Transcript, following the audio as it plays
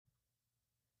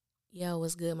Yo,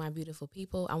 what's good, my beautiful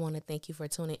people? I want to thank you for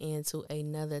tuning in to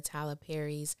another Tyler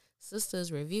Perry's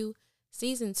Sistas review,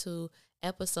 season 2,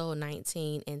 episode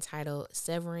 19, entitled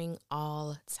Severing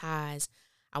All Ties.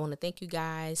 I want to thank you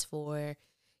guys for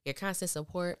your constant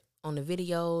support on the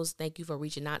videos. Thank you for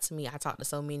reaching out to me. I talked to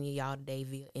so many of y'all today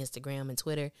via Instagram and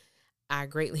Twitter. I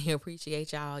greatly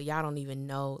appreciate y'all. Y'all don't even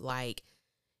know, like,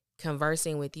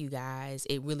 conversing with you guys,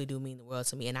 it really do mean the world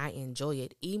to me, and I enjoy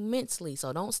it immensely.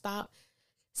 So don't stop.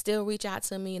 Still reach out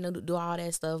to me and do all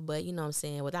that stuff. But you know what I'm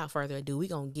saying, without further ado, we're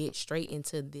going to get straight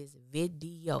into this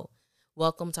video.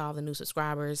 Welcome to all the new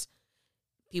subscribers,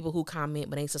 people who comment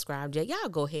but ain't subscribed yet. Y'all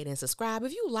go ahead and subscribe.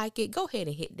 If you like it, go ahead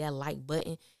and hit that like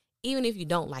button. Even if you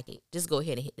don't like it, just go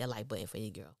ahead and hit that like button for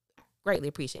your girl. Greatly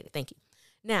appreciate it. Thank you.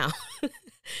 Now,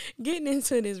 getting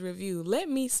into this review, let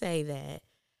me say that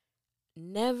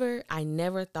I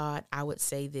never thought I would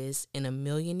say this in a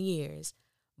million years,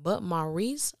 but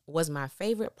Maurice was my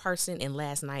favorite person in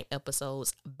last night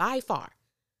episodes by far.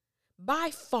 By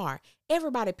far.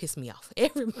 Everybody pissed me off.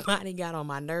 Everybody got on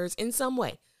my nerves in some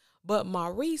way. But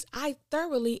Maurice, I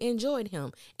thoroughly enjoyed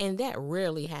him. And that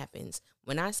rarely happens.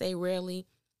 When I say rarely,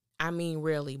 I mean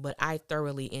rarely. But I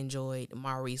thoroughly enjoyed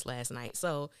Maurice last night.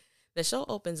 So the show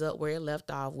opens up where it left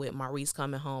off with Maurice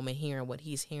coming home and hearing what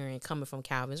he's hearing coming from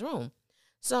Calvin's room.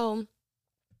 So,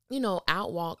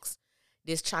 out walks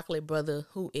this chocolate brother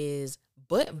who is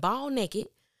butt ball naked,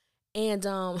 and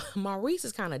Maurice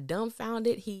is kind of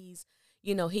dumbfounded. He's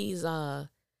enjoying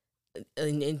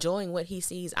what he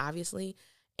sees, obviously.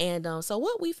 And so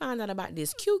what we find out about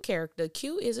this Q character,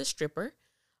 Q is a stripper.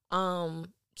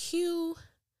 Q,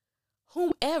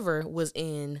 whomever was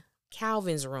in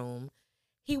Calvin's room,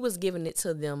 he was giving it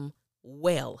to them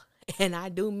well, and I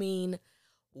do mean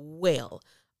well.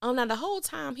 Now the whole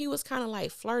time he was kind of like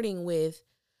flirting with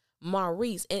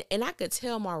Maurice, and I could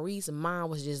tell Maurice's mind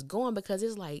was just going, because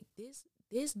it's like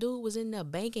this dude was in there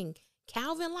banking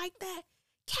Calvin like that.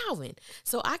 Calvin.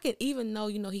 So I could, even though,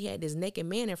 he had this naked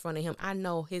man in front of him, I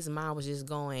know his mind was just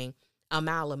going a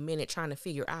mile a minute trying to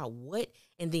figure out what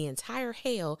in the entire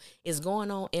hell is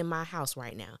going on in my house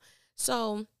right now.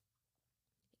 So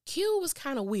Q was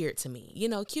kind of weird to me.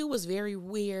 Q was very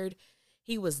weird.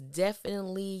 He was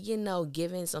definitely,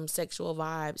 giving some sexual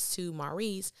vibes to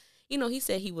Maurice. He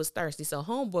said he was thirsty. So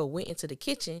homeboy went into the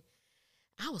kitchen.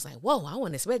 I was like, whoa, I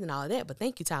wasn't expecting all of that, but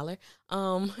thank you, Tyler,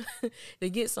 to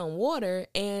get some water.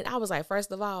 And I was like,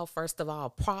 first of all,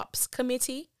 props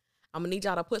committee. I'm going to need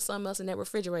y'all to put something else in that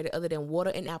refrigerator other than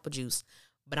water and apple juice,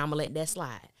 but I'm going to let that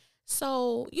slide.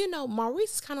 So,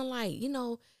 Maurice is kind of like,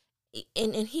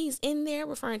 and he's in there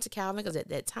referring to Calvin, because at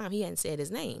that time he hadn't said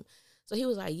his name. So he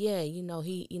was like, yeah,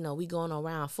 we going on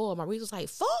round 4. Maurice was like,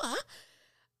 4?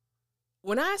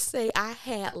 When I say I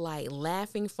had like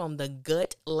laughing from the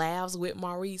gut laughs with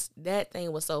Maurice, that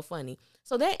thing was so funny.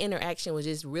 So that interaction was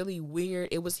just really weird.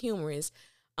 It was humorous.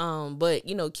 But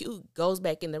Q goes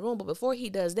back in the room. But before he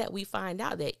does that, we find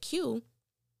out that Q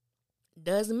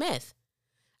does meth.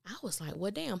 I was like,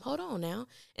 well, damn, hold on now.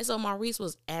 And so Maurice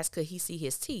was asked, could he see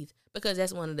his teeth? Because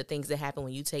that's one of the things that happen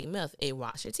when you take meth. It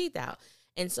rots your teeth out.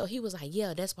 And so he was like,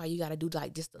 yeah, that's why you got to do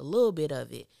like just a little bit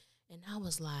of it. And I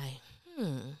was like,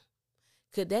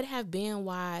 could that have been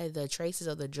why the traces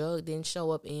of the drug didn't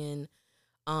show up in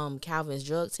Calvin's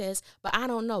drug test? But I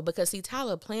don't know, because see,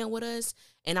 Tyler playing with us,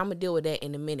 and I'm going to deal with that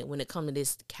in a minute when it comes to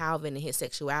this Calvin and his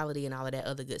sexuality and all of that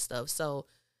other good stuff. So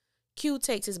Q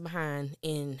takes his behind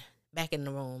back in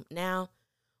the room. Now,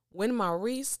 when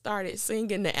Maurice started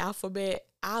singing the alphabet,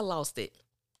 I lost it.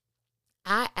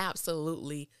 I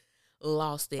absolutely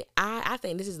lost it. I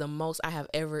think this is the most I have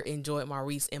ever enjoyed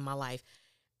Maurice in my life.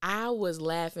 I was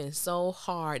laughing so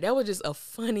hard. That was just a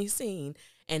funny scene.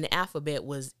 And the alphabet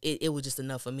was, it was just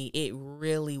enough for me. It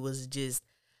really was just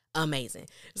amazing.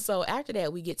 So after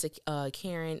that, we get to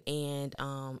Karen and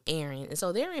Aaron. And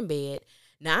so they're in bed.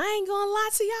 Now, I ain't gonna lie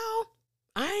to y'all.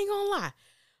 I ain't gonna lie.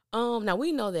 Now,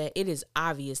 we know that it is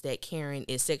obvious that Karen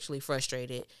is sexually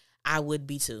frustrated. I would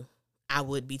be too.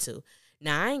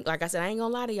 Now, I ain't gonna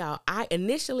lie to y'all. I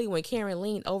initially, when Karen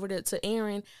leaned over to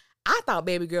Aaron, I thought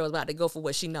baby girl was about to go for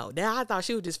what she know. Then I thought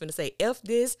she was just finna say, F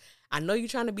this. I know you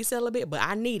trying to be celibate, but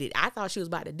I need it. I thought she was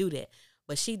about to do that.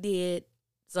 But she did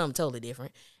something totally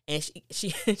different. And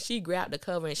she grabbed the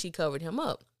cover and she covered him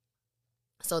up.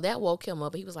 So that woke him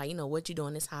up. He was like, what you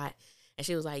doing? It's hot. And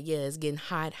she was like, yeah, it's getting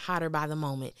hotter by the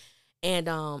moment. And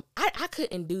I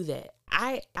couldn't do that.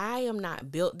 I am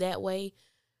not built that way.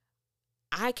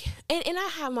 And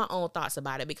I have my own thoughts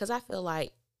about it, because I feel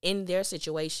like in their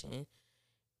situation,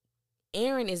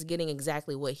 Aaron is getting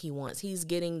exactly what he wants. He's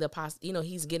getting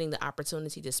he's getting the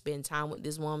opportunity to spend time with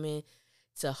this woman,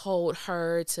 to hold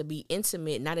her, to be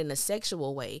intimate, not in a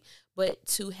sexual way, but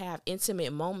to have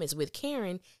intimate moments with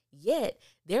Karen. Yet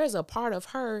there's a part of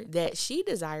her that she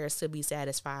desires to be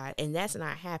satisfied, and that's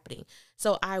not happening.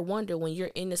 So I wonder, when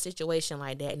you're in a situation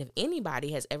like that, and if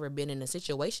anybody has ever been in a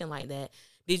situation like that,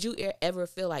 did you ever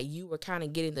feel like you were kind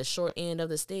of getting the short end of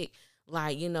the stick?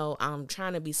 Like, I'm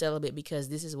trying to be celibate because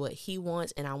this is what he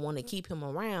wants and I want to keep him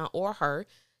around, or her,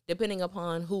 depending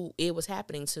upon who it was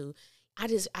happening to. I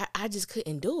just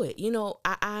couldn't do it.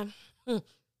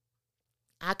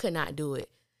 I could not do it.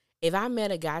 If I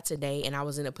met a guy today and I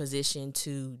was in a position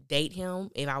to date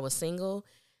him, if I was single,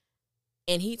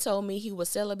 and he told me he was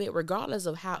celibate, regardless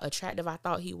of how attractive I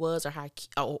thought he was,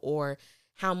 or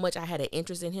how much I had an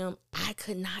interest in him, I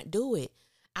could not do it.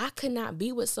 I could not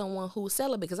be with someone who's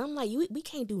celibate, because I'm like, we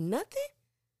can't do nothing.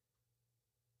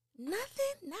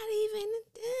 Nothing, not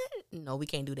even. No, we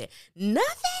can't do that.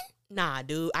 Nothing. Nah,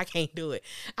 dude, I can't do it.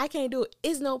 I can't do it.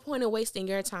 It's no point in wasting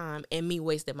your time and me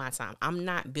wasting my time. I'm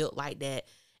not built like that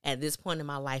at this point in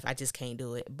my life. I just can't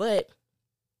do it. But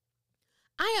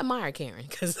I admire Karen,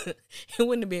 because it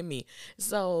wouldn't have been me.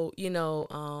 So,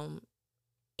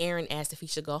 Aaron asked if he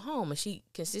should go home, and she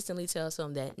consistently tells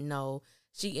him that no,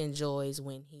 she enjoys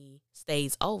when he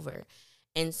stays over.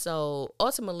 And so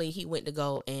ultimately he went to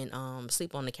go and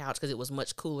sleep on the couch because it was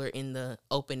much cooler in the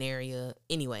open area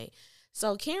anyway.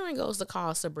 So Karen goes to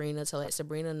call Sabrina to let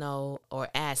Sabrina know, or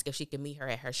ask if she can meet her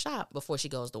at her shop before she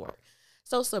goes to work.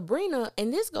 So Sabrina,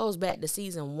 and this goes back to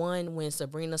season 1 when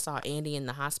Sabrina saw Andy in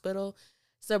the hospital.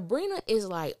 Sabrina is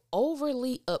like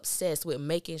overly obsessed with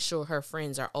making sure her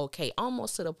friends are okay,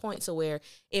 almost to the point to where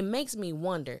it makes me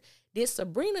wonder, did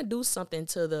Sabrina do something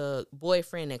to the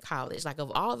boyfriend in college? Like, of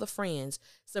all the friends,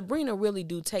 Sabrina really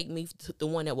do take me to the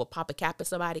one that will pop a cap at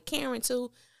somebody. Karen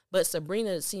too, but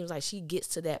Sabrina seems like she gets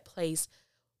to that place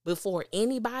before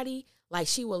anybody. Like,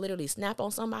 she will literally snap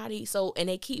on somebody. So, and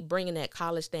they keep bringing that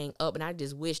college thing up, and I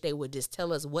just wish they would just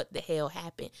tell us what the hell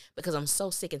happened, because I'm so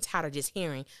sick and tired of just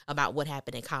hearing about what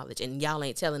happened in college, and y'all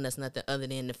ain't telling us nothing other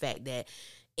than the fact that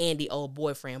Andy, old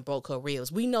boyfriend, broke her ribs.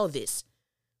 We know this.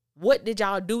 What did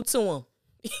y'all do to him?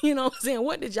 You know what I'm saying?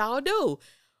 What did y'all do?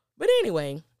 But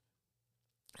anyway,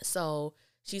 so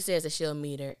she says that she'll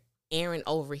meet her. Aaron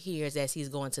overhears as he's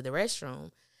going to the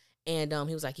restroom, and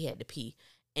he was like, he had to pee.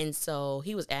 And so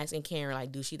he was asking Karen,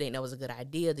 like, do she think that was a good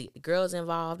idea? The girls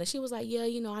involved. And she was like, yeah,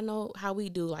 I know how we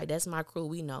do. Like, that's my crew.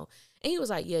 We know. And he was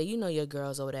like, yeah, your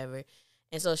girls or whatever.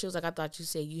 And so she was like, I thought you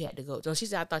said you had to go. So she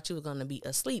said, I thought you were going to be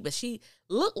asleep. But she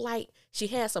looked like she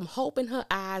had some hope in her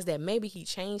eyes that maybe he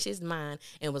changed his mind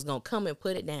and was going to come and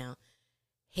put it down.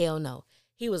 Hell no.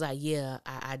 He was like, yeah,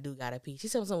 I do got to pee. She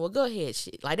said, well, go ahead.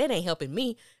 Shit. Like, that ain't helping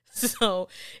me. So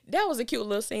that was a cute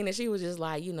little scene. And she was just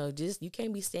like, just, you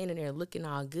can't be standing there looking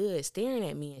all good, staring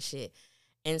at me and shit.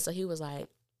 And so he was like,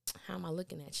 how am I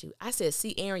looking at you? I said,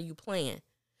 see, Aaron, you playing.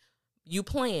 You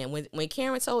playing. When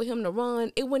Karen told him to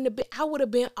run, it wouldn't have been, I would have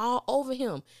been all over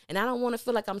him. And I don't want to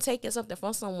feel like I'm taking something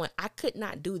from someone. I could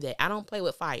not do that. I don't play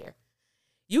with fire.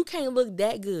 You can't look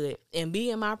that good and be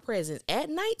in my presence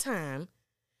at nighttime.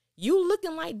 You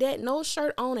looking like that, no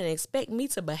shirt on, and expect me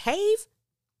to behave?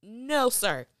 No,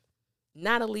 sir.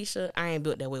 Not Alicia. I ain't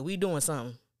built that way. We doing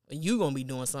something. You gonna be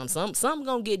doing something. Something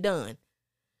gonna get done.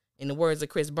 In the words of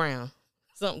Chris Brown,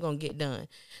 something gonna get done.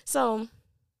 So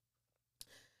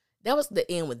that was the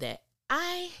end with that.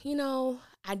 I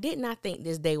did not think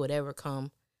this day would ever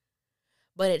come,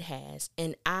 but it has.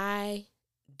 And I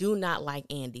do not like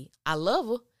Andy. I love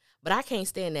her, but I can't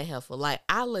stand that heifer. Like,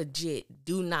 I legit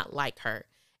do not like her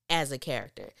as a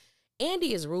character.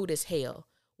 Andy is rude as hell.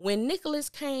 When Nicholas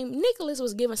came, Nicholas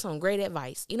was giving some great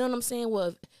advice. You know what I'm saying?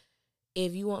 Well,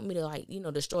 if you want me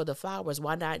to, destroy the flowers,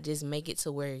 why not just make it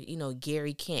to where,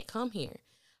 Gary can't come here?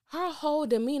 Her whole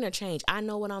demeanor changed. I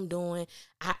know what I'm doing.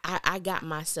 I got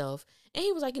myself. And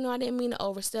he was like, I didn't mean to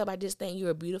overstep. I just think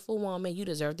you're a beautiful woman. You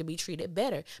deserve to be treated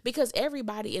better. Because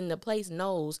everybody in the place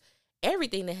knows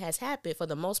everything that has happened for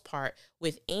the most part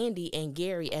with Andy and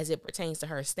Gary as it pertains to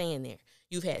her staying there.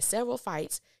 You've had several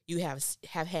fights. You have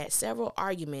had several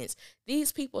arguments.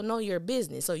 These people know your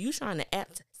business. So you trying to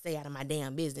stay out of my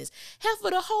damn business. Half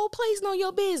of the whole place know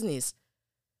your business.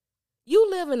 You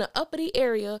live in an uppity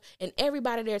area and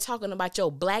everybody there talking about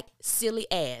your black, silly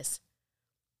ass.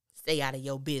 Stay out of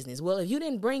your business. Well, if you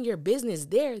didn't bring your business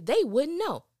there, they wouldn't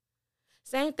know.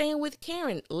 Same thing with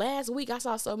Karen. Last week, I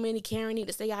saw so many Karen need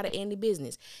to stay out of Andy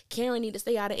business. Karen need to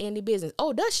stay out of Andy business.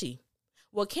 Oh, does she?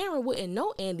 Well, Karen wouldn't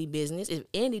know Andy business if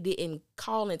Andy didn't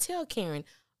call and tell Karen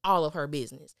all of her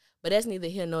business. But that's neither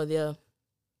here nor there.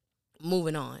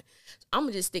 Moving on. I'm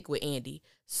going to just stick with Andy.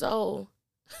 So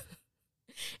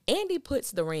Andy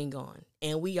puts the ring on,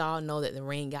 and we all know that the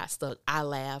ring got stuck. I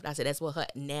laughed. I said, that's what her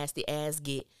nasty ass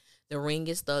get. The ring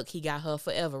is stuck. He got her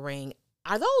forever ring.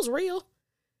 Are those real?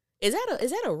 Is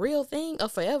that a real thing? A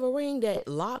forever ring that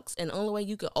locks, and the only way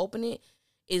you can open it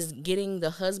is getting the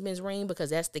husband's ring because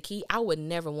that's the key? I would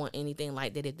never want anything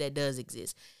like that if that does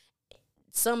exist.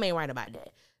 Some ain't right about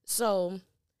that. So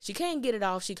she can't get it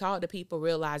off. She called the people,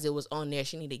 realized it was on there.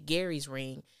 She needed Gary's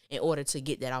ring in order to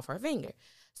get that off her finger.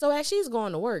 So as she's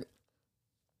going to work,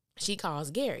 she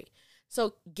calls Gary.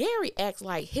 So Gary acts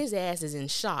like his ass is in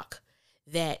shock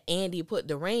that Andy put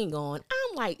the ring on.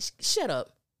 I'm like, shut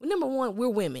up. Number one, we're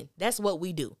women. That's what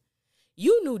we do.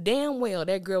 You knew damn well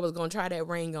that girl was going to try that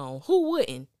ring on. Who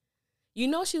wouldn't? You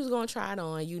know she was going to try it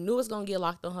on. You knew it was going to get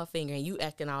locked on her finger, and you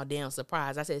acting all damn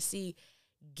surprised. I said, see,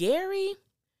 Gary,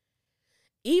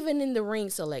 even in the ring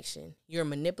selection, you're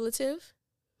manipulative.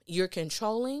 You're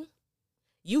controlling.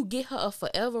 You get her a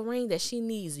forever ring that she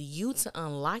needs you to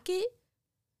unlock it?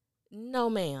 No,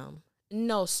 ma'am.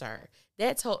 No, sir.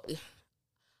 That's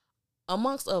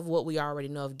amongst of what we already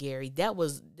know of Gary, that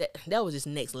was just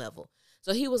next level.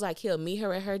 So he was like, he'll meet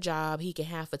her at her job. He can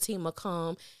have Fatima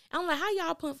come. I'm like, how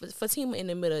y'all put Fatima in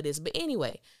the middle of this? But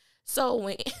anyway, so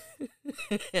when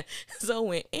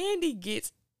Andy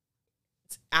gets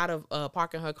out of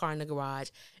parking her car in the garage,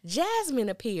 Jasmine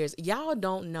appears. Y'all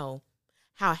don't know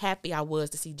how happy I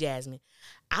was to see Jasmine.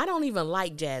 I don't even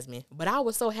like Jasmine, but I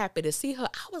was so happy to see her.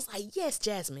 I was like, yes,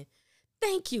 Jasmine.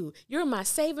 Thank you. You're my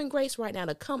saving grace right now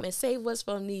to come and save us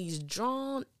from these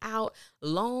drawn out,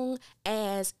 long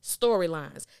ass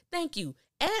storylines. Thank you.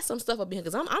 Add some stuff up in here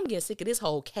because I'm getting sick of this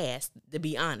whole cast, to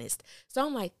be honest. So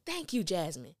I'm like, thank you,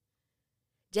 Jasmine.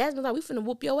 Jasmine's like, we finna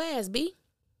whoop your ass, B.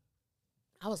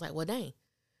 I was like, well, dang.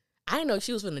 I didn't know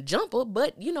she was finna jump her,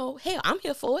 but hell, I'm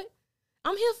here for it.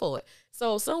 I'm here for it.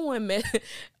 So someone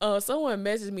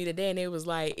messaged me today and it was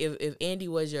like, if Andy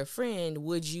was your friend,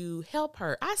 would you help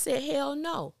her? I said, hell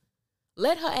no.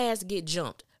 Let her ass get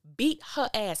jumped. Beat her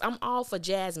ass. I'm all for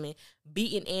Jasmine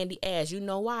beating Andy ass. You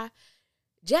know why?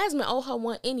 Jasmine owe her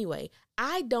one anyway.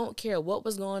 I don't care what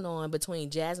was going on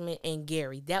between Jasmine and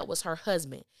Gary. That was her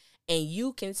husband. And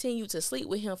you continue to sleep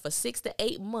with him for 6 to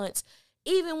 8 months,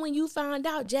 even when you found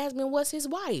out Jasmine was his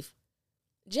wife.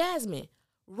 Jasmine,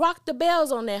 rock the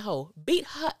bells on that hoe. Beat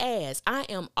her ass. I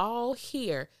am all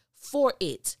here for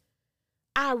it.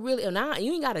 I really, now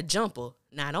you ain't got to jump her.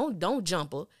 Now don't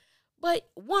jump her. But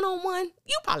one-on-one,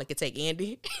 you probably could take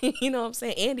Andy. You know what I'm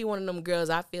saying? Andy, one of them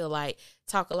girls I feel like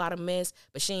talk a lot of mess,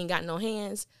 but she ain't got no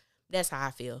hands. That's how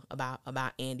I feel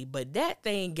about Andy. But that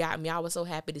thing got me. I was so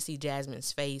happy to see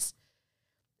Jasmine's face.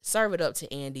 Serve it up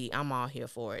to Andy. I'm all here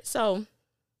for it. So,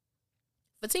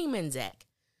 Fatima and Zach.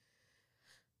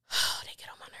 Oh, they get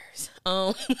on my nerves.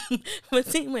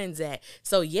 Fatima and Zach.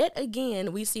 So yet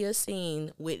again, we see a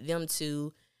scene with them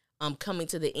two coming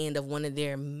to the end of one of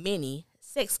their many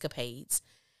sexcapades.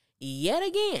 Yet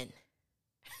again,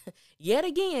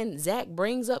 Zach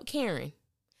brings up Karen.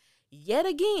 Yet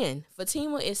again,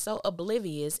 Fatima is so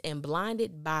oblivious and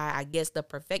blinded by, I guess, the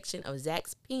perfection of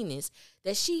Zach's penis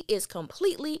that she is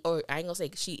completely, or I ain't gonna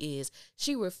say she is,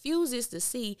 she refuses to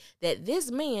see that this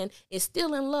man is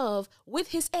still in love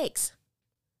with his ex.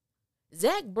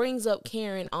 Zach brings up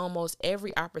Karen almost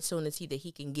every opportunity that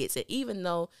he can get. So even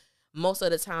though most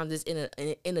of the times it's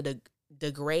in a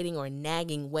degrading or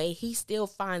nagging way, he still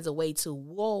finds a way to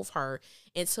wove her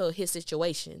into his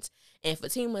situations. And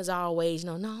Fatima's always,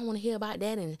 no, I don't want to hear about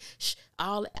that. And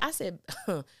all I said,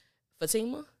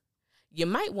 Fatima, you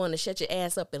might want to shut your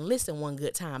ass up and listen one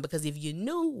good time, because if you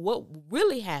knew what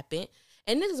really happened,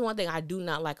 and this is one thing I do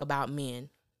not like about men.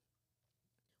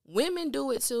 Women do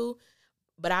it too,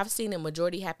 but I've seen the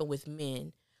majority happen with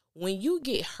men. When you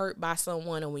get hurt by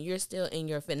someone, or when you're still in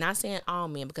your fit, not saying all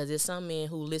men, because there's some men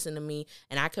who listen to me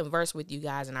and I converse with you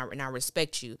guys and I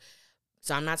respect you.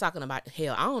 So I'm not talking about,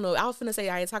 hell, I don't know. I was finna say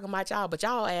I ain't talking about y'all, but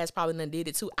y'all ass probably done did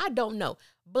it too. I don't know.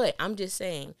 But I'm just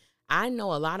saying, I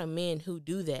know a lot of men who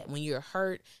do that. When you're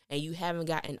hurt and you haven't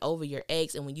gotten over your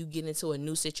ex, and when you get into a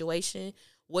new situation,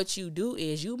 what you do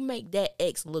is you make that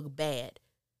ex look bad.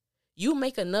 You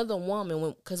make another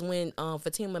woman, because when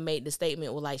Fatima made the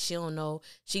statement, well, like, she don't know,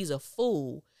 she's a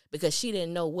fool because she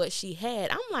didn't know what she had.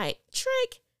 I'm like,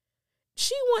 Trick,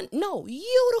 you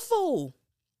the fool.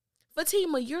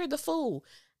 Fatima, you're the fool.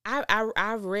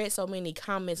 I've read so many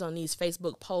comments on these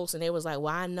Facebook posts, and they was like,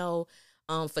 well, I know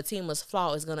Fatima's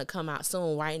flaw is going to come out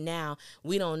soon. Right now,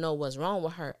 we don't know what's wrong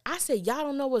with her. I said, y'all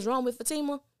don't know what's wrong with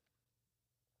Fatima?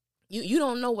 You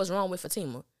don't know what's wrong with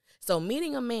Fatima. So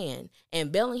meeting a man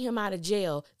and bailing him out of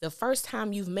jail the first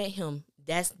time you've met him,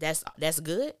 that's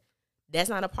good? That's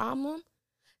not a problem?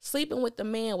 sleeping with the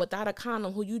man without a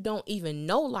condom who you don't even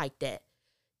know like that,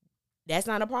 that's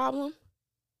not a problem.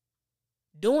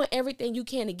 Doing everything you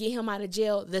can to get him out of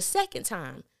jail the second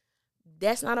time,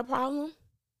 that's not a problem.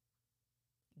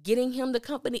 Getting him the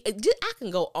company, I can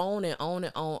go on and on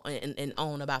and on and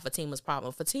on about Fatima's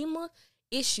problem. Fatima's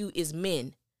issue is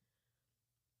men.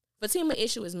 Fatima's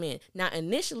issue is men. Now,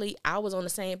 initially, I was on the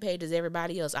same page as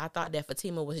everybody else. I thought that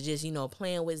Fatima was just,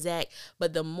 playing with Zach.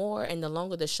 But the more and the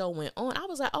longer the show went on, I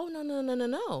was like, oh,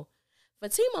 no.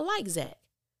 Fatima likes Zach.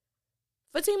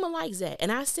 Fatima likes Zach.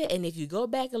 And I said, and if you go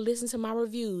back and listen to my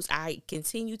reviews, I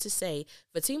continue to say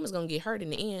Fatima's going to get hurt in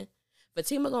the end.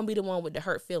 Fatima going to be the one with the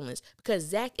hurt feelings because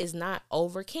Zach is not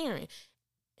over caring.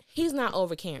 He's not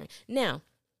over caring. Now,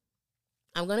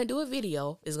 I'm going to do a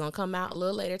video. It's going to come out a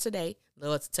little later today,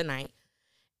 tonight.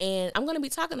 And I'm going to be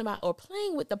talking about or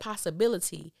playing with the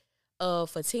possibility of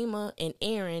Fatima and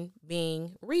Aaron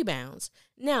being rebounds.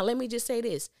 Now, let me just say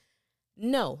this.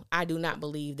 No, I do not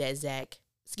believe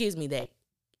that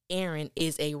Aaron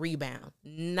is a rebound.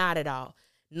 Not at all.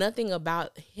 Nothing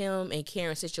about him and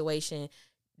Karen's situation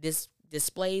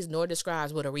displays nor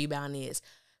describes what a rebound is.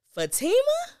 Fatima,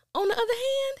 on the other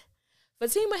hand,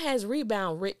 Fatima has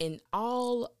rebound written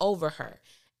all over her.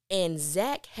 And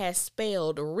Zach has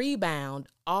spelled rebound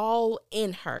all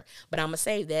in her. But I'm going to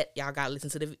save that. Y'all got to listen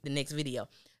to the next video.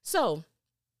 So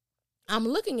I'm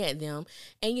looking at them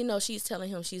and, she's telling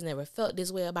him she's never felt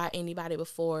this way about anybody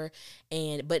before.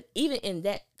 But even in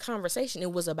that conversation,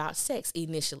 it was about sex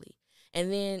initially. And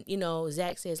then,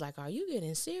 Zach says, like, are you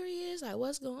getting serious? Like,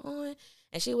 what's going on?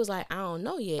 And she was like, I don't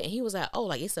know yet. And he was like, oh,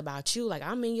 like, it's about you. Like,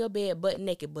 I'm in your bed butt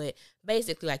naked. But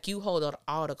basically, like, you hold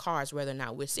all the cards whether or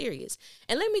not we're serious.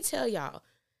 And let me tell y'all,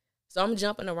 so I'm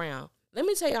jumping around. Let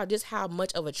me tell y'all just how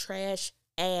much of a trash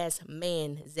ass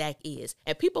man Zach is.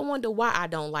 And people wonder why I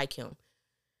don't like him.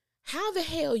 How the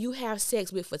hell you have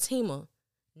sex with Fatima?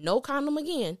 No condom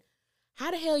again.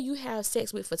 How the hell you have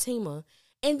sex with Fatima?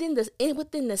 And then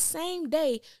within the same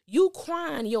day, you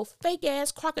crying your fake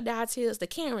ass crocodile tears to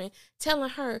Karen,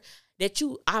 telling her that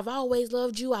I've always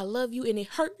loved you, I love you, and it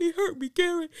hurt me,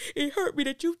 Karen. It hurt me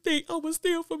that you think I would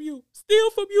steal from you.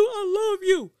 I love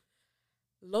you.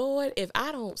 Lord, if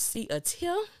I don't see a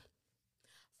tear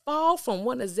fall from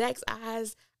one of Zach's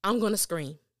eyes, I'm going to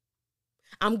scream.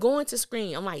 I'm going to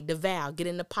scream. I'm like, DeVal, get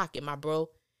in the pocket, my bro.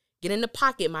 Get in the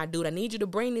pocket, my dude. I need you to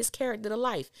bring this character to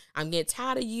life. I'm getting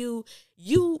tired of you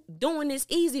doing this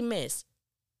easy mess.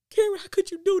 Karen, how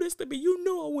could you do this to me? You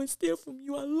know I wouldn't steal from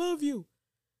you. I love you.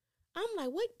 I'm like,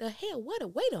 what the hell?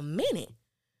 Wait a minute.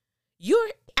 You're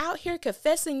out here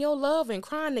confessing your love and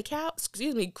crying to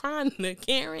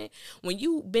Karen when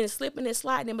you've been slipping and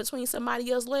sliding in between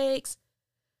somebody else's legs.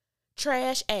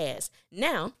 Trash ass.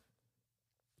 Now,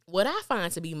 what I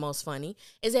find to be most funny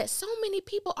is that so many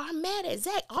people are mad at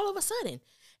Zach all of a sudden.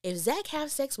 If Zach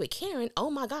have sex with Karen, oh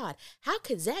my God, how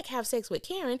could Zach have sex with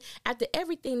Karen after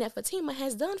everything that Fatima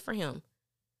has done for him?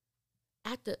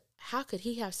 How could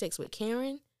he have sex with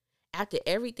Karen after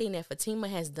everything that Fatima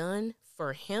has done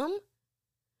for him?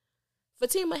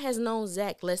 Fatima has known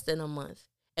Zach less than a month,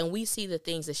 and we see the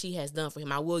things that she has done for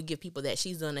him. I will give people that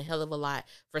she's done a hell of a lot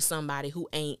for somebody who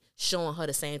ain't showing her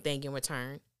the same thing in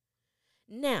return.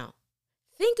 Now,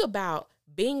 think about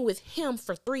being with him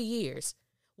for 3 years,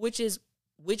 which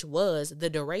was the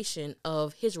duration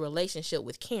of his relationship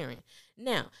with Karen.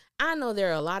 Now, I know there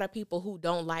are a lot of people who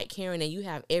don't like Karen, and you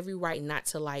have every right not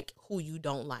to like who you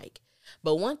don't like.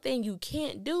 But one thing you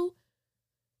can't do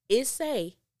is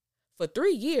say, for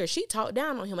 3 years, she talked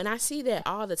down on him. And I see that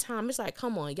all the time. It's like,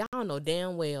 come on, y'all know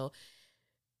damn well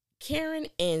Karen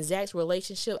and Zach's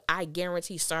relationship, I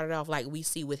guarantee, started off like we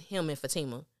see with him and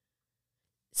Fatima.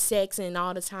 Sexing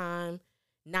all the time,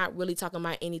 not really talking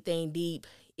about anything deep.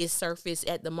 It's surface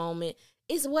at the moment.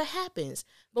 It's what happens.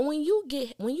 But when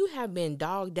you have been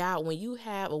dogged out, when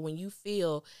you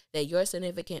feel that your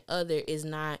significant other is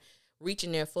not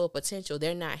reaching their full potential,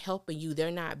 they're not helping you,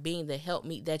 they're not being the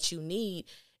helpmeet that you need,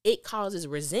 it causes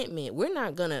resentment.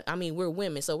 We're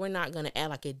women, so we're not gonna act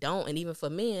like it don't. And even for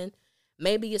men,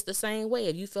 maybe it's the same way.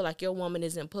 If you feel like your woman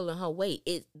isn't pulling her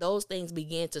weight, those things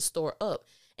begin to store up.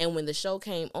 And when the show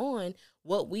came on,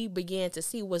 what we began to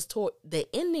see was toward the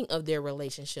ending of their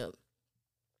relationship.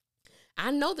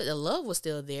 I know that the love was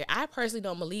still there. I personally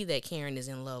don't believe that Karen is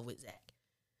in love with Zach.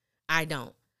 I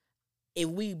don't. If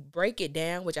we break it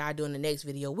down, which I'll do in the next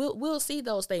video, we'll see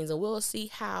those things, and we'll see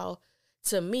how,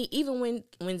 to me, even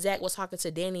when Zach was talking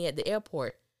to Danny at the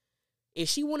airport, if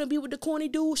she want to be with the corny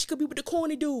dude, she could be with the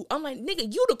corny dude. I'm like,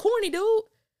 nigga, you the corny dude.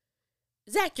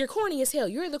 Zach, you're corny as hell.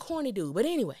 You're the corny dude. But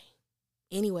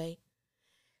anyway,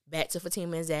 back to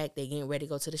Fatima and Zach. They getting ready to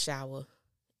go to the shower.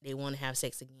 they want to have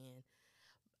sex again.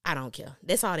 I don't care.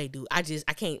 That's all they do. I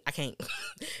can't.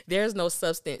 There's no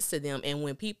substance to them. And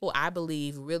when people, I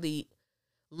believe, really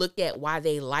look at why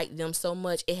they like them so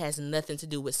much, it has nothing to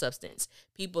do with substance.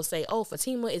 People say, oh,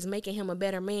 Fatima is making him a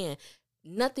better man.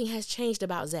 Nothing has changed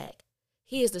about Zach.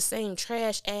 He is the same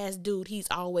trash ass dude he's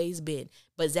always been.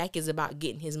 But Zach is about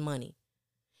getting his money.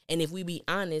 And if we be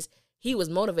honest, he was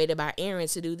motivated by Aaron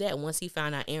to do that once he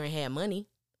found out Aaron had money.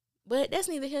 But that's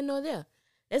neither here nor there.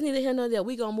 That's neither here nor there.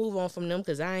 We gonna move on from them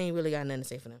because I ain't really got nothing to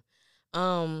say for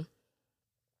them.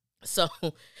 So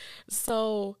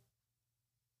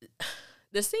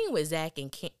the scene with Zach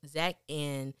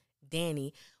and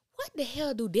Danny, what the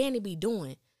hell do Danny be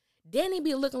doing? Danny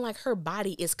be looking like her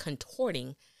body is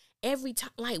contorting every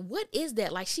time. Like, what is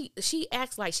that? Like, she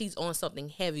acts like she's on something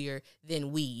heavier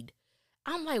than weed.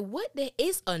 I'm like, what the?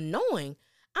 It's annoying.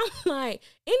 I'm like,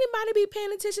 anybody be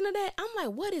paying attention to that? I'm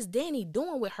like, what is Danny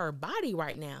doing with her body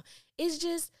right now? It's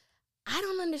just, I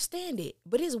don't understand it,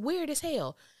 but it's weird as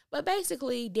hell. But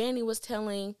basically, Danny was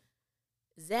telling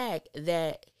Zach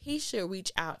that he should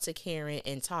reach out to Karen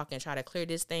and talk and try to clear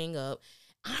this thing up.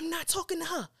 I'm not talking to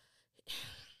her.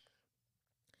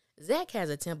 Zach has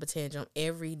a temper tantrum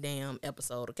every damn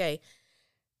episode, okay?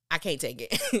 I can't take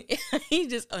it. He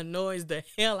just annoys the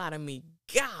hell out of me.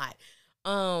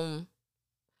 God.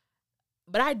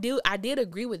 But I did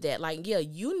agree with that. Like, yeah,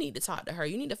 you need to talk to her.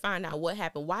 You need to find out what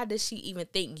happened. Why does she even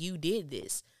think you did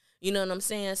this? You know what I'm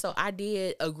saying? So I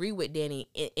did agree with Danny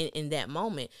in that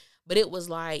moment. But it was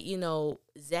like, you know,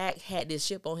 Zach had this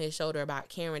chip on his shoulder about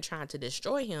Karen trying to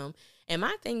destroy him. And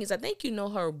my thing is, I think you know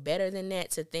her better than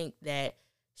that to think that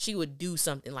she would do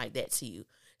something like that to you.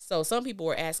 So some people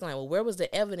were asking, like, well, where was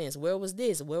the evidence? Where was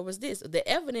this? Where was this? The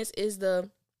evidence is the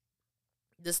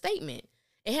statement.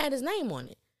 It had his name on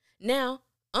it. Now,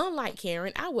 unlike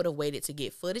Karen, I would have waited to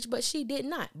get footage, but she did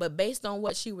not. But based on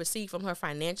what she received from her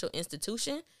financial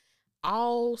institution,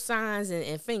 all signs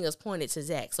and fingers pointed to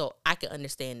Zach. So I can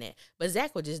understand that. But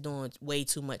Zach was just doing way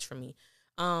too much for me.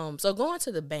 So going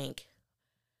to the bank,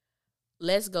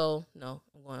 let's go. No,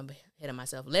 I'm going ahead of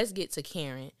myself. Let's get to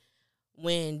Karen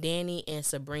when Danny and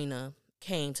Sabrina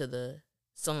came to the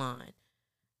salon.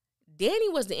 Danny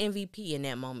was the MVP in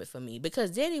that moment for me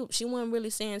because Danny, she wasn't really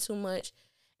saying too much.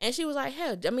 And she was like,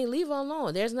 hell, I mean, leave her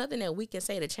alone. There's nothing that we can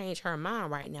say to change her mind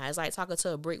right now. It's like talking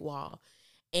to a brick wall.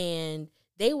 And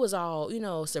they was all, you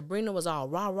know, Sabrina was all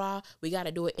rah-rah. We got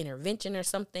to do an intervention or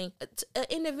something.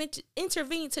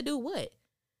 Intervene to do what?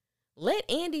 Let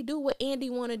Andy do what Andy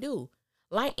want to do.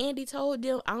 Like Andy told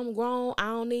them, I'm grown. I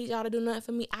don't need y'all to do nothing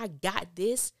for me. I got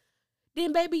this.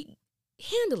 Then, baby,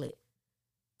 handle it.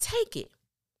 Take it.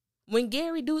 When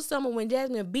Gary do something, when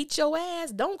Jasmine beat your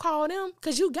ass, don't call them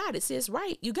because you got it, sis,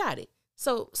 right? You got it.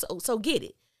 So get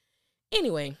it.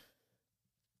 Anyway,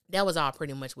 that was all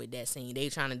pretty much with that scene. They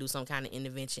trying to do some kind of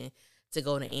intervention to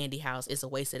go to Andy's house. It's a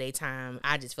waste of their time.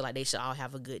 I just feel like they should all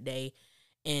have a good day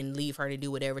and leave her to do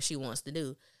whatever she wants to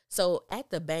do. So at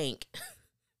the bank,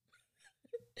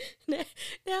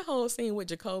 that whole scene with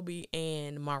Jacoby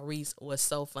and Maurice was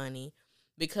so funny.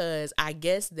 Because I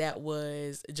guess that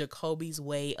was Jacoby's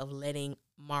way of letting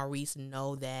Maurice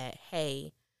know that,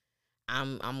 hey,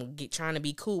 I'm trying to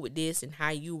be cool with this and how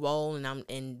you roll,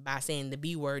 and by saying the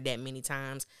B word that many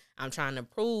times, I'm trying to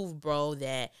prove, bro,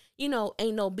 that, you know,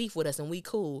 ain't no beef with us and we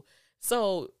cool.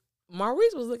 So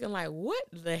Maurice was looking like, what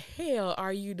the hell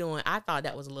are you doing? I thought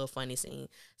that was a little funny scene.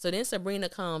 So then Sabrina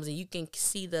comes and you can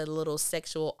see the little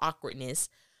sexual awkwardness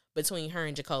between her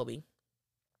and Jacoby.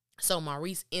 So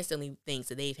Maurice instantly thinks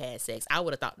that they've had sex. I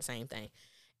would have thought the same thing.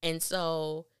 And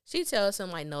so she tells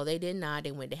him, like, no, they did not. They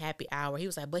went to happy hour. He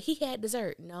was like, but he had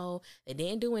dessert. No, they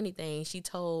didn't do anything. She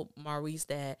told Maurice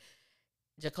that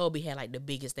Jacoby had, like, the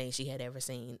biggest thing she had ever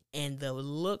seen. And the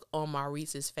look on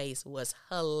Maurice's face was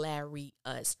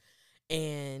hilarious.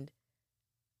 And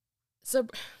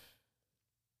Sabrina,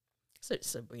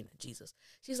 Jesus.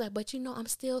 She's like, but, you know, I'm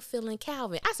still feeling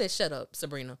Calvin. I said, shut up,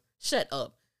 Sabrina. Shut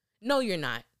up. No, you're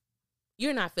not.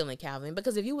 You're not feeling Calvin,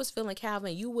 because if you was feeling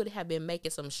Calvin, you would have been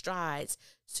making some strides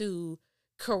to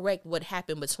correct what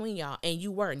happened between y'all, and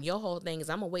you weren't. Your whole thing is,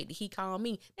 I'm going to wait till he call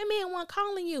me. That man wasn't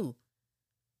calling you.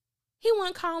 He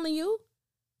wasn't calling you,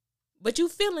 but you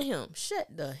feeling him. Shut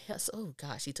the hell. Oh,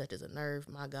 God, she touches a nerve,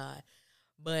 my God.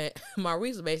 But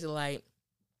Maurice was basically like,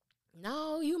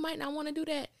 no, you might not want to do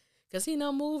that, because he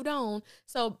done moved on.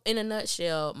 So, in a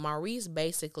nutshell, Maurice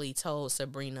basically told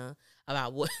Sabrina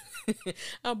about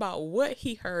what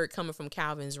he heard coming from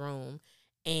Calvin's room,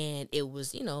 and it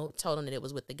was, you know, told him that it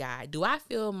was with the guy. Do I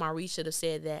feel Maurice should have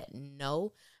said that?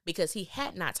 No, because he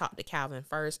had not talked to Calvin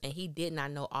first, and he did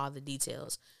not know all the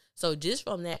details. So just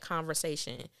from that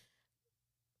conversation,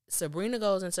 Sabrina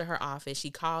goes into her office.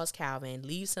 She calls Calvin,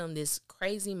 leaves him this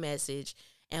crazy message,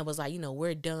 and was like,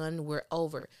 we're done. We're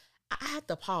over. I have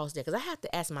to pause there because I have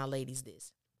to ask my ladies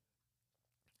this.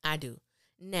 I do.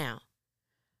 Now,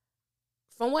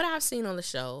 from what I've seen on the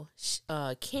show,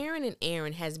 Karen and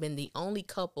Aaron has been the only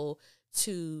couple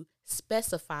to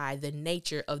specify the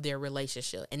nature of their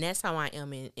relationship. And that's how I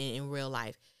am in real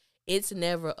life. It's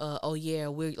never, oh yeah,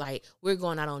 we're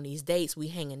going out on these dates, we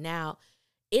hanging out.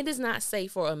 It is not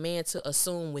safe for a man to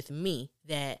assume with me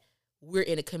that we're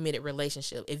in a committed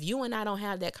relationship. If you and I don't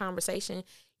have that conversation,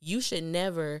 you should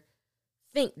never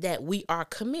think that we are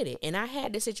committed. And I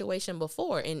had this situation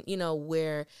before, and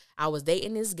where I was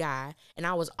dating this guy, and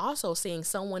I was also seeing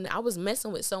someone, I was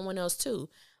messing with someone else too.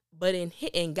 But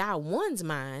in guy one's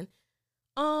mind,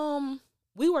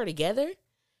 we were together.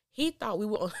 He thought we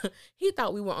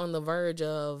were on the verge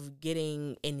of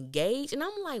getting engaged, and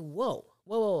I'm like,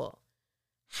 whoa.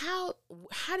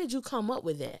 How did you come up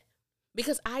with that?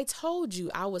 Because I told you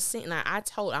I was seeing.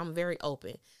 I'm very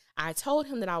open. I told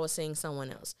him that I was seeing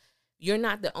someone else. You're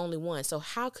not the only one. So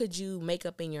how could you make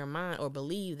up in your mind or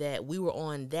believe that we were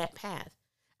on that path?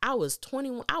 I was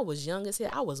 21. I was young as hell.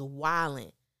 I was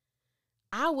wilding.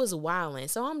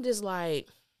 So I'm just like,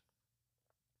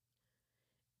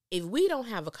 if we don't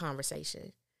have a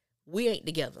conversation, we ain't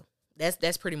together.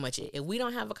 That's pretty much it. If we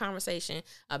don't have a conversation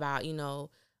about,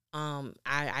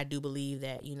 I do believe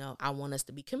that, I want us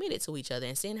to be committed to each other,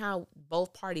 and seeing how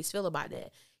both parties feel about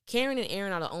that. Karen and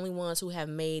Aaron are the only ones who have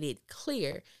made it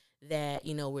clear that,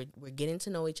 we're getting to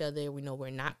know each other. We know we're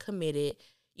not committed.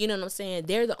 You know what I'm saying?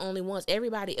 They're the only ones.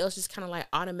 Everybody else just kind of like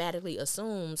automatically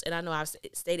assumes, and I know I've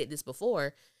stated this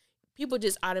before, people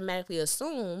just automatically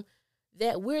assume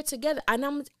that we're together.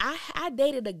 And I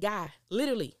dated a guy,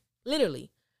 literally,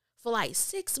 for like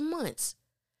 6 months.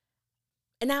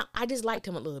 And I just liked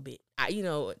him a little bit.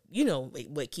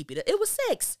 What keep it up. It was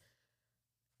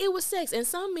sex. And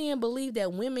some men believe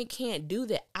that women can't do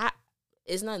that.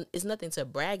 It's nothing to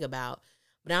brag about,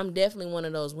 but I'm definitely one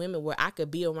of those women where I could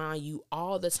be around you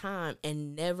all the time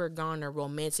and never garner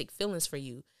romantic feelings for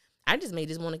you. I just may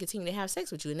just want to continue to have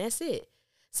sex with you, and that's it.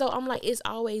 So I'm like, it's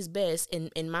always best,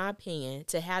 in my opinion,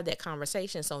 to have that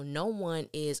conversation so no one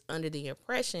is under the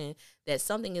impression that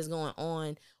something is going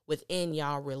on within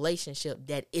y'all relationship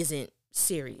that isn't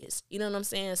serious. You know what I'm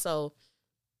saying? So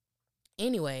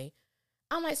anyway,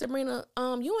 I'm like, Sabrina,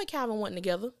 you and Calvin weren't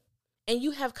together, and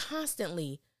you have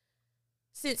constantly,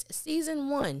 since season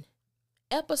 1,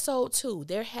 episode 2,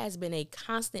 there has been a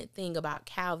constant thing about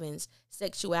Calvin's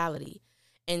sexuality.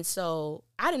 And so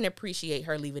I didn't appreciate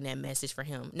her leaving that message for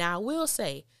him. Now, I will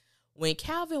say, when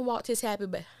Calvin walked his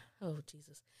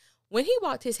when he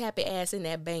walked his happy ass in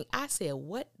that bank, I said,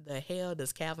 what the hell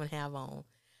does Calvin have on?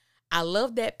 I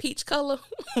love that peach color,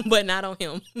 but not on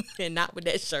him and not with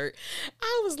that shirt.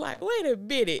 I was like, wait a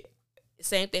minute.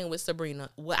 Same thing with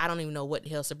Sabrina. Well, I don't even know what the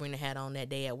hell Sabrina had on that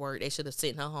day at work. They should have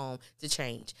sent her home to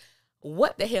change.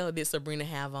 What the hell did Sabrina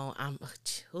have on?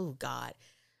 Oh, God.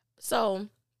 So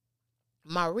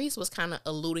Maurice was kind of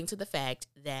alluding to the fact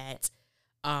that,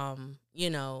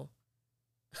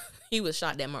 he was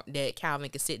shocked that Calvin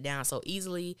could sit down so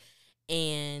easily.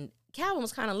 And Calvin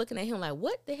was kind of looking at him like,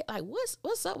 what the heck? Like,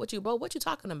 what's up with you, bro? What you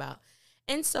talking about?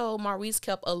 And so Maurice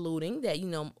kept alluding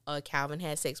that, Calvin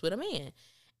had sex with a man.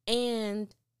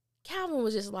 And Calvin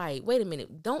was just like, wait a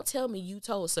minute, don't tell me you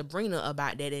told Sabrina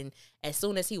about that. And as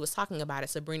soon as he was talking about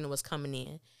it, Sabrina was coming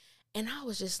in. And I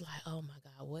was just like, oh my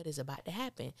God, what is about to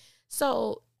happen?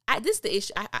 So this is the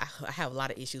issue. I have a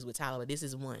lot of issues with Tyler, but this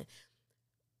is one.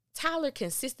 Tyler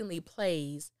consistently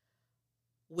plays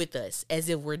with us as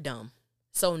if we're dumb.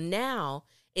 So now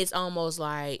it's almost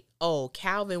like, oh,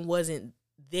 Calvin wasn't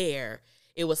there.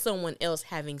 It was someone else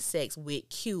having sex with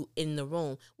Q in the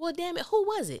room. Well, damn it, who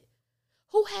was it?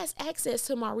 Who has access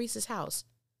to Maurice's house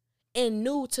and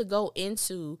knew to go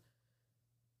into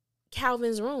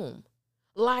Calvin's room?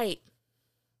 Like,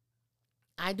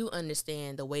 I do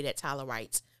understand the way that Tyler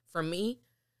writes. For me,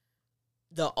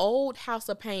 the Old House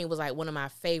of Pain was like one of my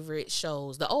favorite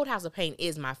shows. The Old House of Pain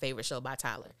is my favorite show by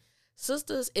Tyler.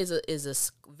 Sistas is a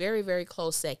very, very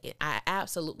close second. I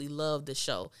absolutely love the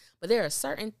show. But there are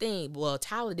certain things, well,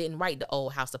 Tyler didn't write the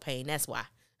Old House of Pain. That's why.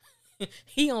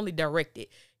 He only directed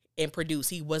and produced.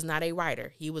 He was not a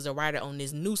writer. He was a writer on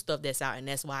this new stuff that's out, and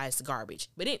that's why it's garbage.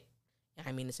 But I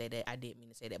didn't mean to say that. I did mean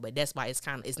to say that. But that's why it's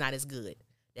not as good.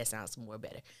 That sounds more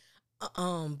better.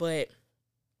 But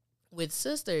with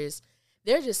Sisters,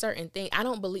 there's just certain things. I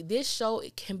don't believe this show,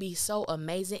 it can be so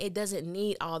amazing. It doesn't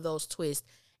need all those twists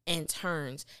and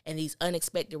turns and these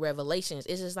unexpected revelations.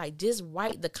 It's just like, just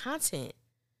write the content.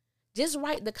 Just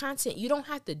write the content. You don't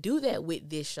have to do that with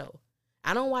this show.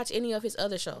 I don't watch any of his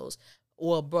other shows.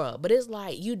 Well, bruh, but it's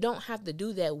like you don't have to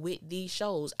do that with these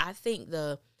shows. I think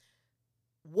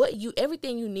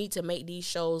everything you need to make these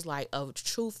shows like a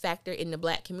true factor in the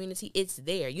Black community, it's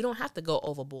there. You don't have to go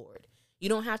overboard. You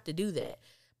don't have to do that.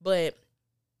 But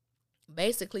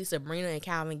basically, Sabrina and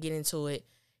Calvin get into it.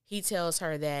 He tells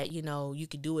her that, you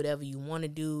can do whatever you want to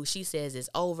do. She says it's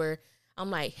over. I'm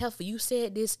like, Heifer, you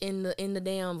said this in the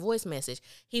damn voice message.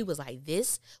 He was like,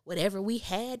 whatever we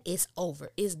had, it's over.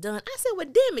 It's done. I said, well,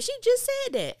 damn it, she just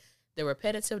said that. The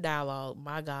repetitive dialogue,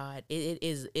 my God, it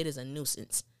is a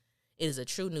nuisance. It is a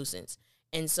true nuisance.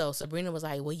 And so Sabrina was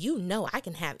like, well, I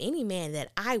can have any man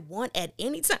that I want at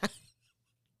any time.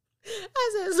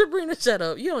 I said, Sabrina, shut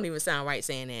up. You don't even sound right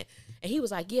saying that. And he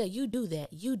was like, yeah, you do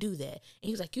that. You do that. And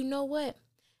he was like, you know what?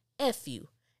 F you.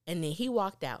 And then he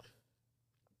walked out.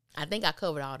 I think I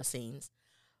covered all the scenes.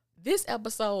 This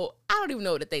episode, I don't even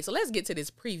know what to think. So let's get to this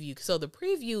preview. So the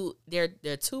preview, there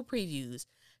are two previews.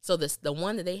 So the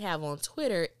one that they have on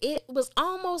Twitter, it was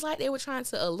almost like they were trying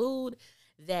to allude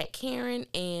that Karen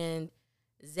and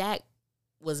Zach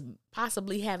was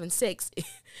possibly having sex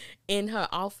in her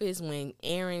office when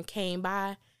Aaron came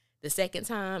by the second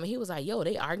time. And he was like, yo,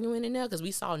 they arguing in there? Because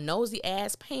we saw nosy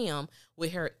ass Pam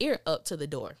with her ear up to the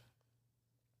door.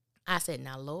 I said,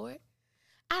 now, Lord,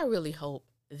 I really hope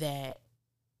that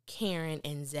Karen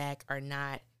and Zach are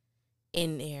not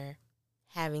in there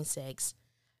having sex,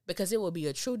 because it will be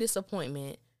a true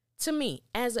disappointment to me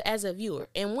as a viewer.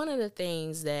 And one of the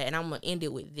things that, and I'm going to end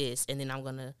it with this, and then I'm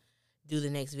going to do the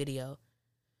next video.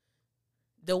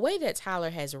 The way that Tyler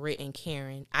has written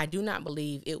Karen, I do not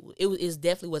believe it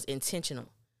definitely was intentional.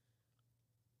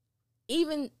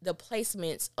 Even the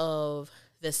placements of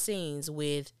the scenes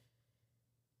with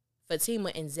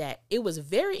Fatima and Zach, it was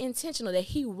very intentional that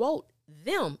he wrote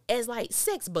them as like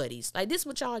sex buddies. Like, this is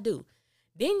what y'all do.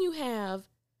 Then you have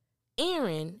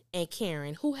Aaron and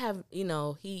Karen, who have, he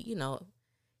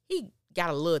got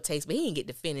a little taste, but he didn't get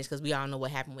to finish because we all know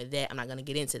what happened with that. I'm not going to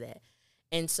get into that.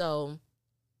 And so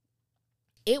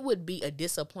it would be a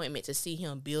disappointment to see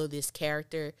him build this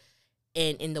character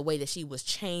and in the way that she was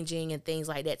changing and things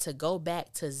like that, to go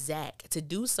back to Zach, to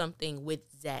do something with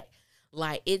Zach.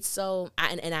 Like, it's so,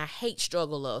 and I hate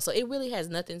struggle love. So it really has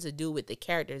nothing to do with the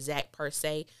character Zach per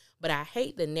se, but I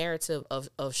hate the narrative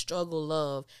of struggle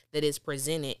love that is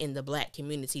presented in the Black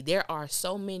community. There are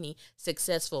so many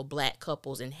successful Black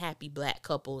couples and happy Black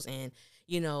couples and,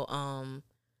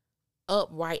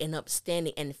 upright and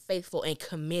upstanding and faithful and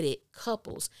committed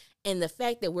couples. And the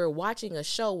fact that we're watching a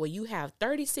show where you have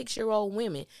 36-year-old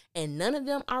women and none of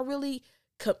them are really,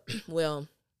 well,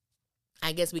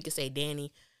 I guess we could say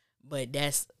Danny, but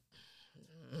that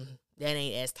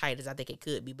ain't as tight as I think it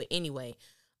could be. But anyway,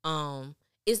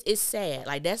 it's sad.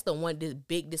 Like, that's the one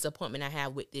big disappointment I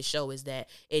have with this show, is that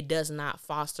it does not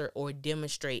foster or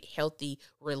demonstrate healthy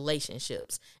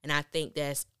relationships. And I think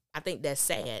that's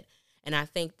sad. And I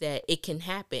think that it can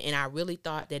happen. And I really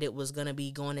thought that it was going to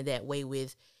be going in that way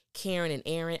with Karen and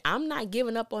Aaron. I'm not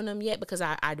giving up on them yet, because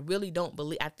I really don't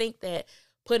believe, I think that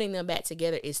putting them back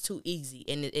together is too easy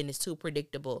and it's too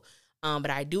predictable. But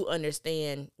I do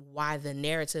understand why the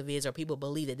narrative is, or people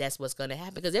believe that that's what's going to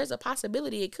happen, because there's a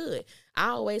possibility it could. I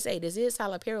always say, this is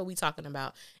Tyler Perry we talking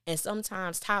about. And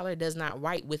sometimes Tyler does not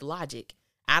write with logic.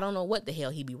 I don't know what the hell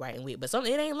he be writing with, but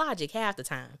it ain't logic half the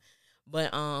time.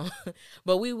 But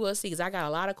but we will see, because I got a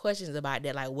lot of questions about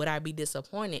that. Like, would I be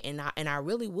disappointed? And I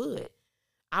really would.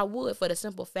 I would, for the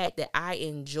simple fact that I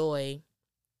enjoy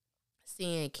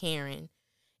seeing Karen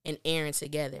and Aaron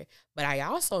together. But I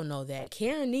also know that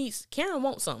Karen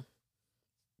wants some.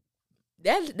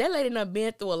 That lady done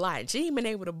been through a lot. She ain't been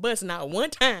able to bust not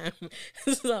one time.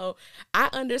 So I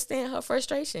understand her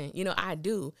frustration. I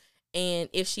do. And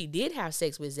if she did have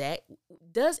sex with Zach,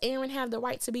 does Aaron have the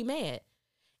right to be mad?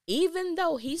 Even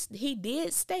though he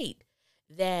did state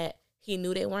that he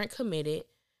knew they weren't committed,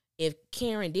 if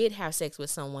Karen did have sex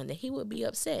with someone, that he would be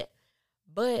upset.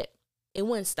 But it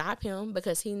wouldn't stop him,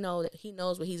 because he knows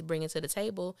what he's bringing to the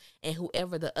table, and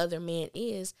whoever the other man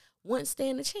is wouldn't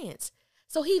stand a chance.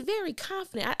 So he's very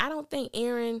confident. I don't think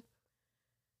Aaron,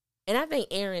 and I think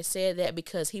Aaron said that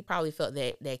because he probably felt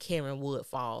that Karen would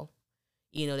fall,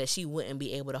 that she wouldn't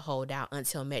be able to hold out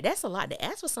until marriage. That's a lot to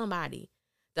ask for somebody,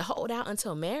 to hold out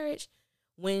until marriage,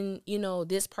 when,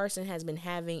 this person has been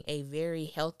having a very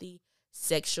healthy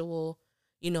sexual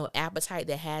appetite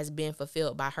that has been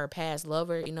fulfilled by her past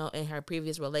lover, in her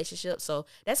previous relationship. So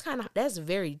that's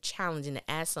very challenging to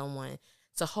ask someone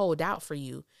to hold out for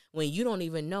you when you don't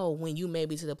even know when you may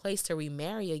be to the place to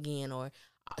remarry again. Or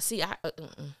see, I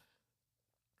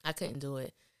couldn't do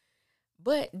it.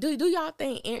 But do y'all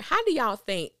think, how do y'all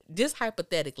think, just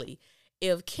hypothetically,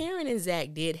 if Karen and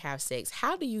Zach did have sex,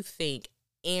 how do you think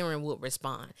Aaron would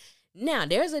respond? Now,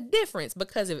 there's a difference,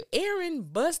 because if Aaron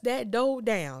bust that door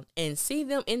down and see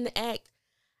them in the act,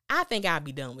 I think I'd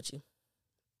be done with you.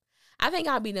 I think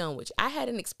I'll be done with you. I had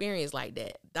an experience like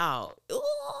that, dog. Ooh,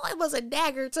 it was a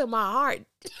dagger to my heart.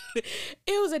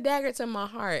 It was a dagger to my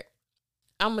heart.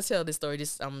 I'm gonna tell this story.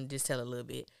 I'm gonna just tell a little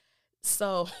bit.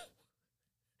 So,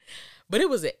 but it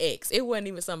was an ex. It wasn't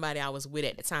even somebody I was with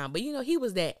at the time. But he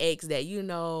was that ex that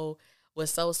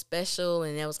was so special,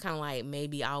 and that was kind of like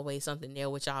maybe always something there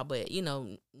with y'all. But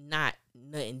not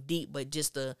nothing deep, but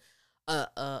just a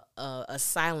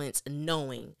silence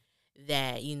knowing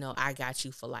that I got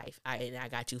you for life. I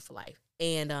got you for life.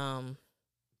 And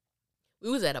we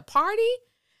was at a party,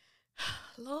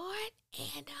 Lord,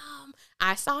 and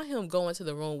I saw him go into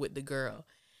the room with the girl,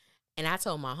 and I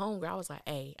told my homegirl,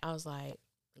 I was like,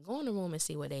 go in the room and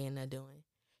see what they end up doing,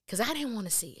 because I didn't want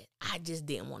to see it. I just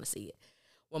didn't want to see it.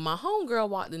 When my homegirl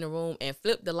walked in the room and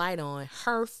flipped the light on,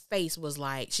 her face was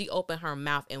like, she opened her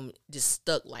mouth and just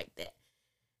stuck like that,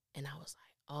 and I was like,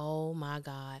 oh my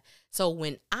God. So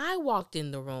when I walked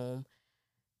in the room,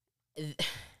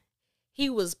 he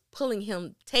was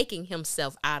taking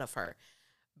himself out of her.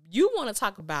 You want to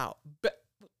talk about,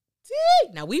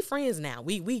 now we friends now.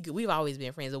 We've always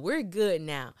been friends, but we're good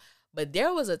now. But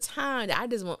there was a time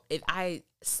that if I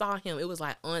saw him, it was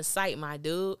like on sight, my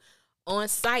dude, on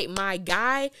sight, my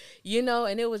guy,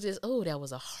 and it was just,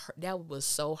 that was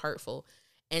so hurtful.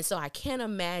 And so I can't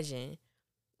imagine,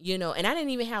 and I didn't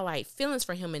even have like feelings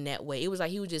for him in that way. It was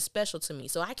like he was just special to me.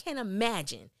 So I can't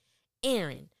imagine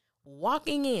Aaron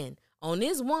walking in on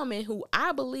this woman who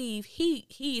I believe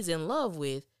he's in love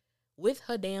with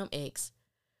her damn ex.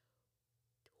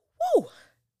 Woo!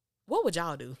 What would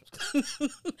y'all do?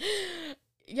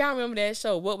 Y'all remember that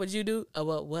show? What would you do?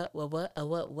 What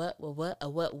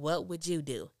would you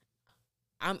do?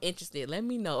 I'm interested. Let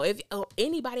me know if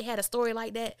anybody had a story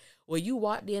like that where you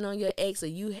walked in on your ex, or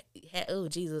you had,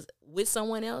 with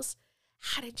someone else.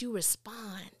 How did you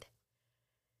respond?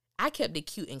 I kept it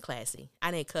cute and classy.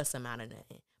 I didn't cuss him out or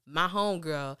nothing. My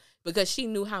homegirl, because she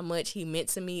knew how much he meant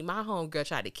to me, my homegirl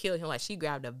tried to kill him. Like, she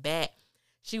grabbed a bat.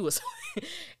 She was,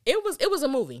 it was a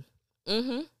movie.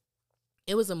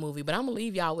 It was a movie, but I'm going to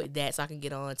leave y'all with that so I can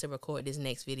get on to record this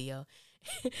next video.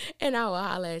 And I will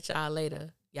holler at y'all later.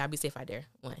 Y'all be safe out there.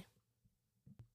 One.